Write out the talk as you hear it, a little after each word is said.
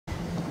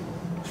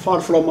far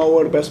from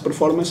our best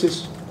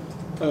performances.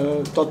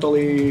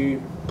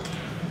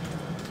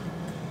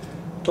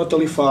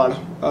 Totally far.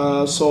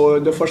 So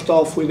in the first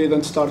half we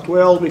didn't start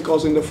well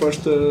because in the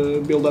first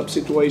build-up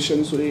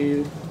situations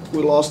we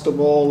lost the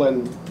ball,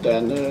 and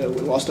then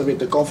we lost a bit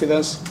the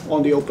confidence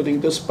on the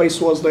opening. The space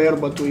was there,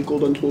 but we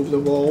couldn't move the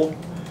ball.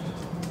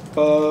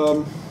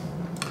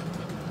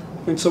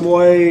 In some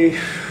way,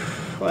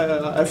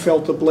 I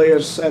felt the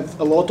players had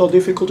a lot of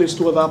difficulties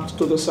to adapt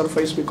to the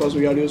surface because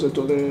we are used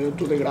to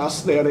the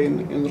grass there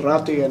in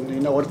Rati and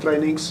in our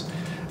trainings,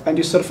 and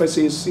the surface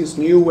is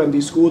new and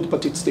is good,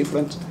 but it's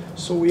different.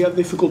 So we had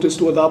difficulties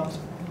to adapt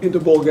in the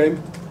ball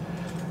game,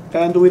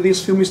 and with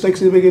these few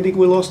mistakes in the beginning,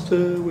 we lost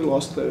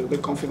the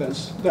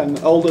confidence. Then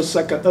all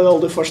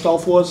the first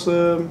half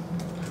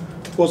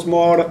was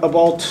more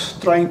about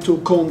trying to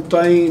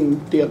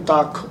contain the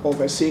attack of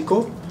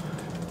SJK.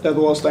 That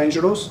was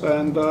dangerous,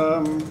 and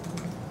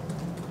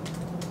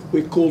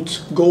we could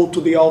go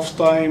to the half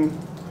time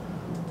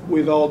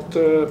without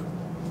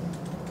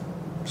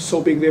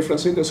so big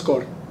difference in the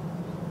score.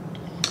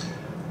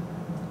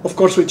 Of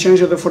course, we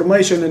changed the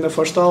formation in the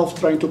first half,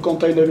 trying to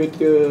contain a bit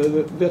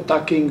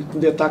the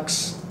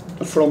attacks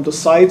from the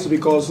sides,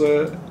 because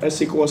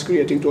SJK was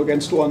creating 2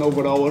 against 1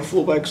 over our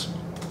fullbacks,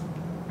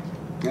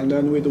 and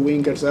then with the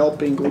wingers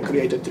helping, we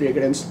created 3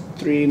 against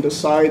 3 in the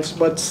sides,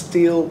 but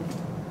still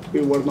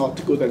we were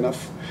not good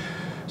enough.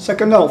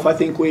 Second half, I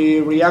think we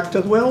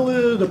reacted well.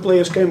 The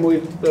players came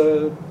with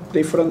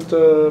different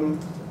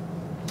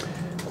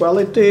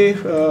quality.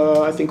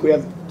 I think we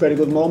had very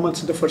good moments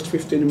in the first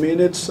 15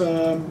 minutes.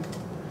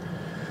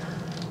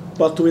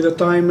 But with the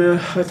time,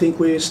 I think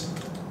we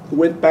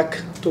went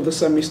back to the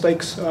same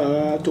mistakes.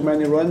 Too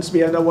many runs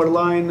behind our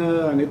line.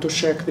 I need to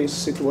check these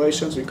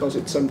situations because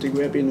it's something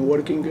we have been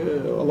working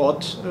a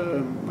lot.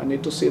 I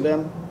need to see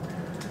them.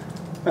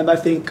 And I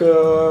think,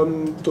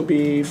 to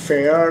be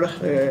fair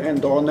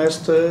and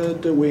honest,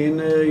 the win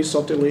is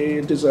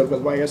totally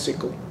deserved by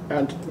SJK.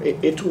 And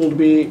it will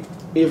be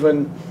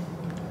even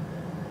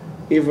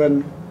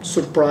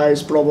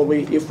surprise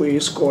probably if we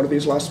score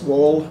this last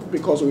goal,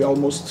 because we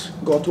almost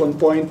got 1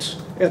 point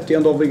at the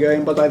end of the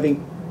game. But I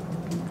think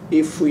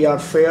if we are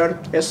fair,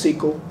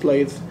 SJK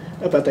played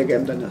a better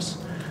game than us.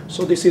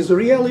 So this is the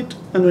reality,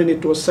 and we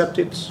need to accept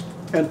it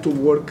and to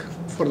work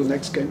for the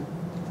next game.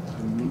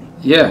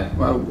 Yeah,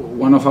 well,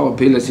 one of our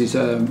pillars is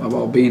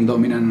about being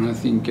dominant, and I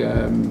think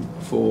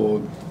for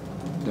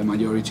the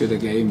majority of the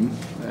game,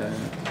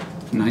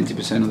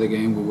 90% of the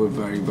game, we were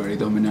very, very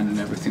dominant in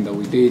everything that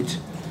we did.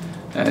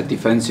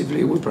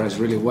 Defensively, we pressed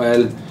really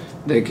well.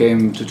 They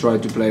came to try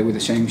to play with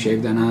the same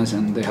shape than us,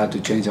 and they had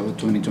to change about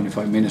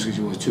 20-25 minutes because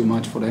it was too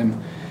much for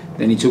them.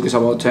 Then it took us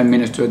about 10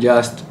 minutes to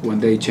adjust when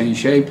they changed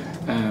shape,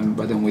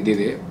 but then we did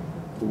it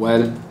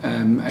well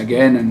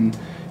again. And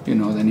you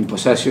know, then in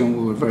possession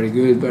we were very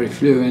good, very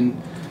fluent.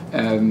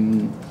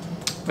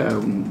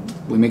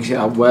 We mixed it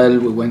up well.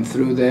 We went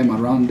through them,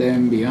 around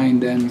them,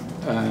 behind them,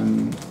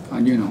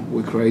 and you know,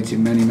 we created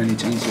many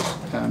chances.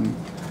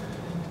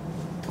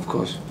 Of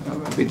course,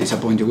 a bit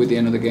disappointed with the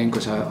end of the game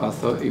because I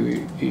thought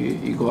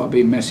it got a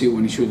bit messy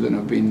when it shouldn't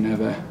have been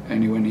never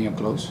anywhere near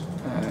close.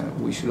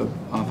 We should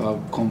have a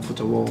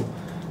comfortable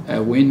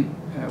win.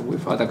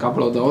 We've had a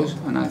couple of those,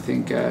 and I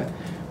think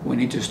we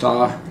need to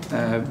start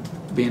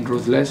being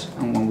ruthless,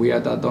 and when we are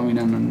that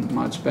dominant and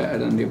much better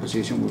than the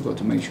opposition, we've got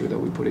to make sure that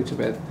we put it to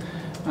bed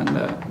and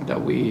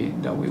that we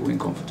win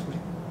comfortably.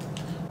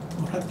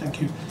 All right,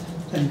 thank you.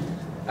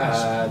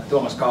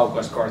 Tuomas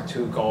Kauko scored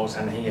 2 goals,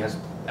 and he has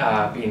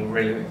been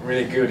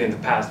really good in the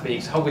past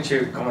weeks. How would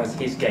you comment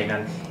his game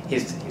and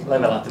his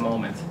level at the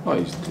moment? Oh,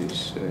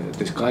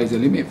 the sky is the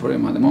limit for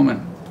him at the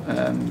moment.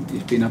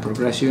 It's been a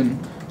progression.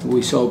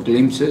 We saw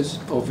glimpses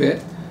of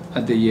it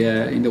at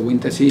in the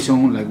winter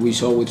season, like we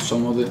saw with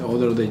some of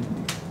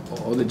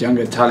the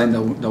younger talent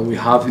that we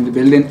have in the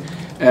building.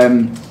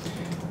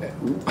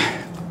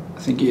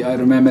 I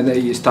remember that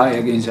he started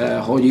against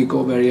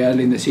Hojiko very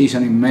early in the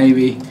season, and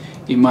maybe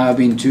it might have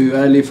been too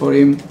early for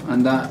him,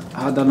 and that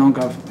had a knock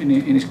in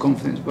his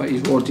confidence. But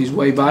he's worked his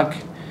way back.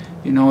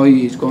 You know,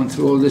 he's gone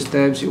through all the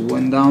steps. He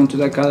went down to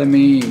the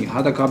academy. He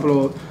had a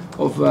couple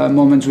of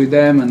moments with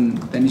them, and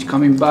then he's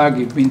coming back.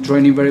 He's been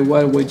training very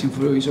well, waiting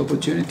for his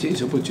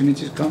opportunities.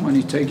 Opportunities come, and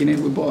he's taking it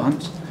with both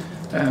hands.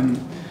 And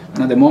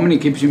at the moment, he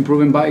keeps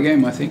improving by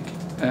game. I think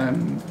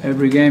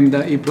every game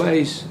that he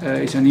plays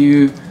is a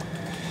new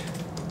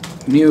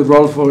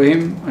role for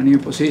him, a new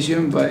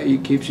position, but he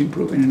keeps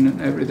improving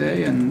every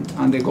day, and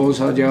the goals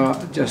are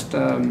just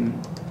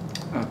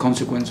a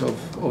consequence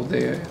of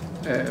the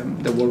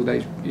work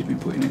that he's been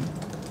putting in.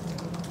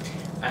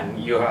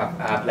 And you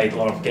have played a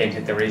lot of games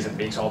in the recent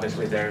weeks.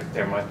 Obviously,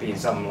 there might be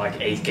some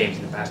like 8 games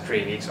in the past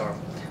 3 weeks or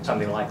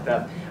something like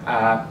that.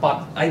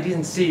 But I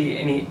didn't see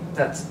any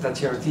that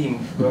your team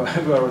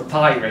were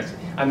tired.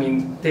 I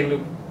mean, they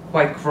look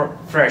quite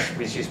fresh,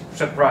 which is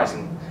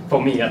surprising for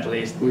me at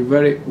least. We're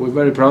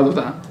very proud of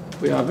that.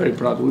 We are very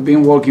proud. We've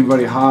been working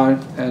very hard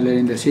earlier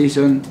in the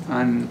season,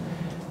 and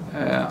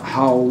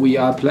how we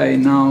are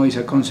playing now is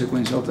a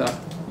consequence of that.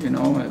 You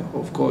know,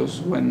 of course,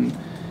 when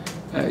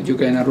you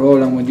get in a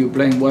role, and when you're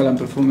playing well and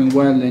performing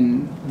well,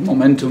 then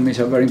momentum is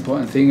a very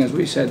important thing, as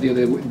we said the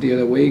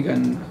other week,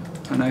 and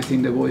I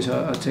think the boys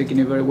are taking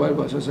it very well.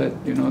 But as I said,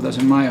 you know, it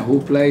doesn't matter who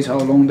plays, how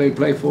long they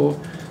play for,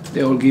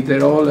 they all give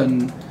their all,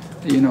 and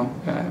you know,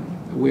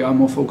 we are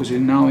more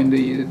focusing now in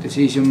the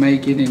decision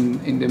making,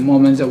 in the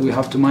moments that we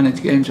have to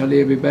manage games a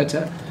little bit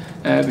better,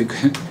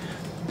 because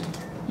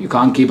you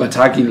can't keep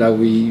attacking like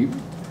we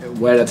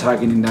were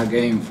attacking in that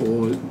game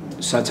for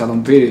such a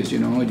long period. You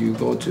know, you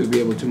got to be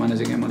able to manage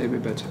the game a little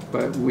bit better.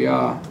 But we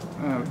are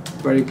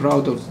very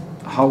proud of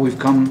how we've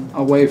come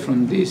away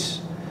from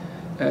these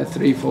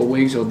 3-4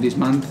 weeks of this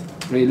month.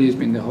 Really, it's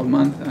been the whole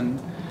month, and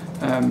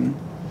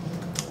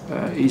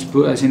it's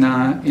put us in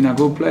a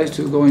good place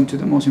to go into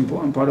the most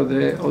important part of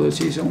the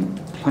season.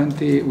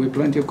 With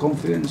plenty of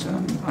confidence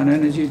and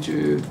energy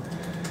to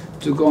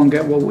go and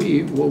get what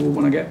we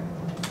want to get.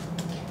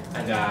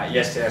 And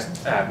yes,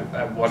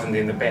 wasn't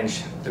in the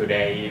bench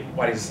today.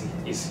 What is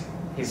his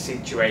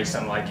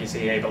situation like? Is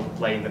he able to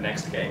play in the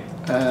next game?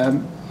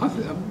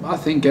 I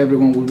think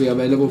everyone will be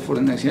available for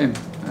the next game.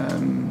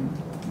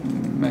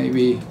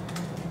 Maybe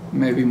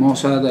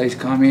Mosa that is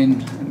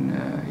coming,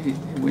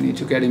 and we need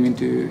to get him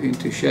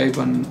into shape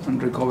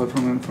and recover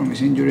from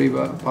his injury.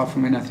 But apart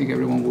from it, I think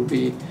everyone will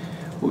be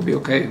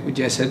okay. We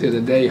just said the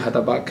other day he had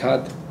a bad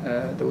cut.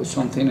 There was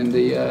something in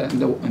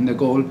the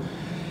goal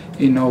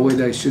in Norway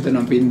that shouldn't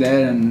have been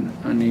there,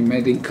 and he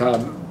made it cut,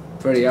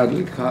 very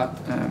ugly cut.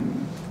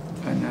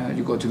 And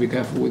you got to be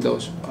careful with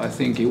those. I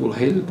think he will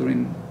heal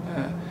during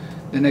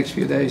the next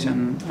few days,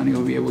 and he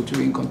will be able to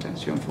be in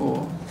contention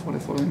for the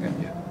following game.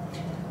 Yeah.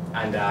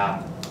 And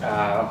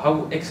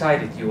how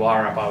excited you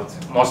are about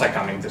Mosa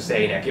coming to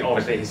Seinäjoki?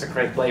 Obviously he's a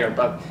great player,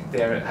 but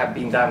there have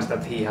been times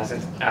that he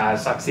hasn't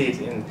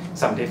succeeded in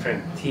some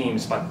different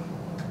teams. But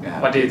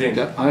yeah, what do you think?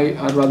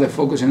 I'd rather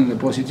focus on the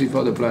positive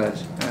for the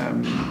players.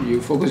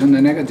 You focus on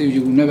the negative,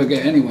 you will never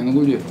get anyone,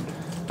 will you?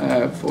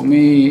 For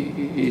me,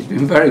 it's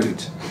been very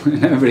good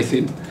in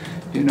everything,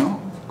 you know,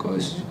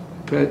 because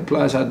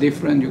players are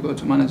different, you got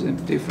to manage them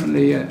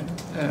differently.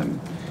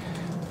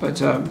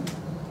 But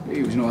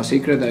it was not a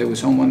secret that it was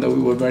someone that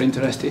we were very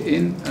interested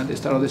in at the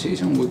start of the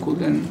season. We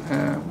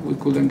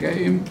couldn't get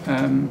him,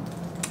 and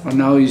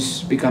now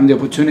it's become the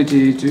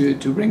opportunity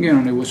to bring him,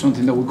 and it was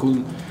something that we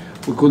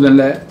couldn't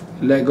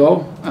let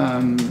go.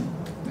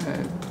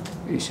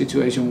 His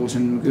situation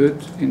wasn't good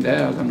in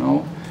there, I don't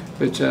know,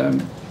 but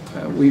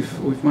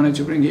we've managed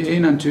to bring it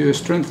in and to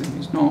strengthen.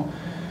 It's not.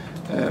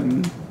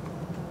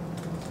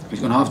 He's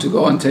going to have to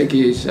go and take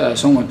his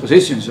someone's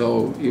position,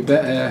 so you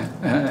better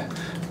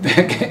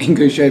get in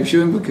good shape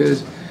soon,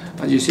 because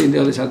as you see, the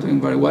others are doing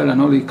very well, and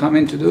all he come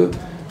in to do,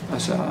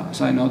 as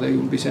I know they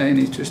will be saying,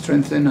 is to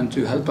strengthen and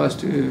to help us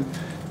to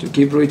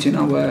keep reaching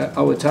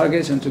our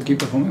targets and to keep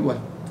performing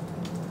well.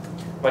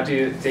 What do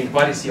you think,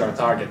 what is your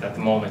target at the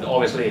moment?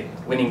 Obviously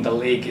winning the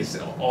league is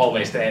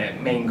always the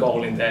main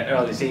goal in the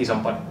early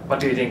season, but what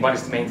do you think, what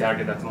is the main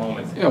target at the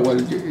moment? Yeah,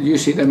 well, you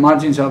see the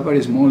margins are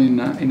very small in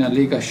a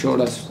league as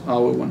short as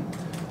our one.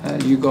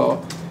 You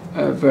got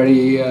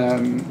very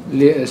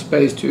little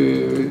space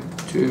to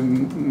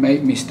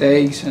make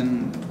mistakes,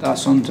 and that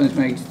sometimes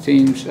makes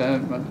teams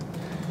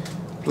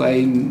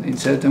play in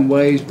certain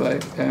ways,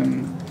 but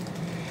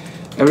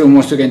everyone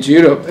wants to get to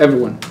Europe,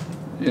 everyone,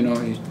 you know.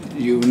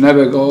 You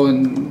never go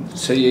and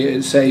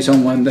say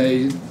someone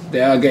they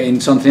are getting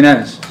something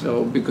else.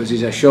 So because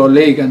it's a short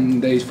league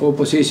and there's 4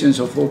 positions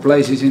or 4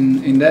 places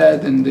in there,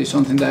 then there's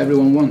something that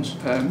everyone wants.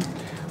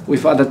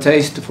 We've had a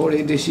taste for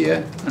it this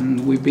year,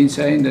 and we've been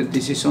saying that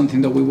this is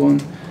something that we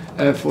want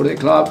for the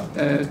club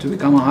to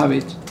become a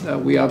habit. That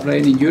we are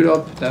playing in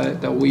Europe,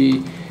 that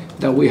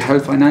we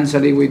help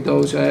financially with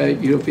those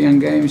European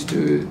games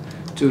to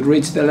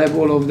reach the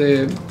level of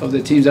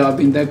the teams that have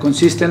been there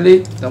consistently.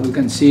 That we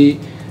can see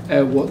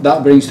what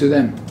that brings to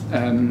them,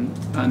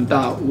 and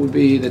that would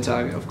be the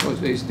target. Of course,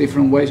 there's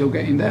different ways of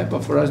getting there,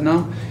 but for us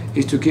now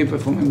is to keep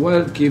performing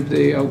well, keep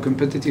our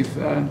competitive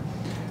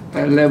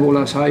level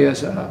as high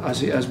as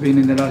it has been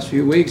in the last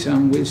few weeks,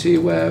 and we'll see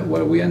where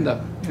we end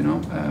up. You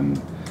know,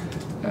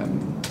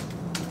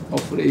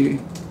 hopefully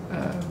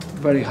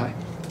very high.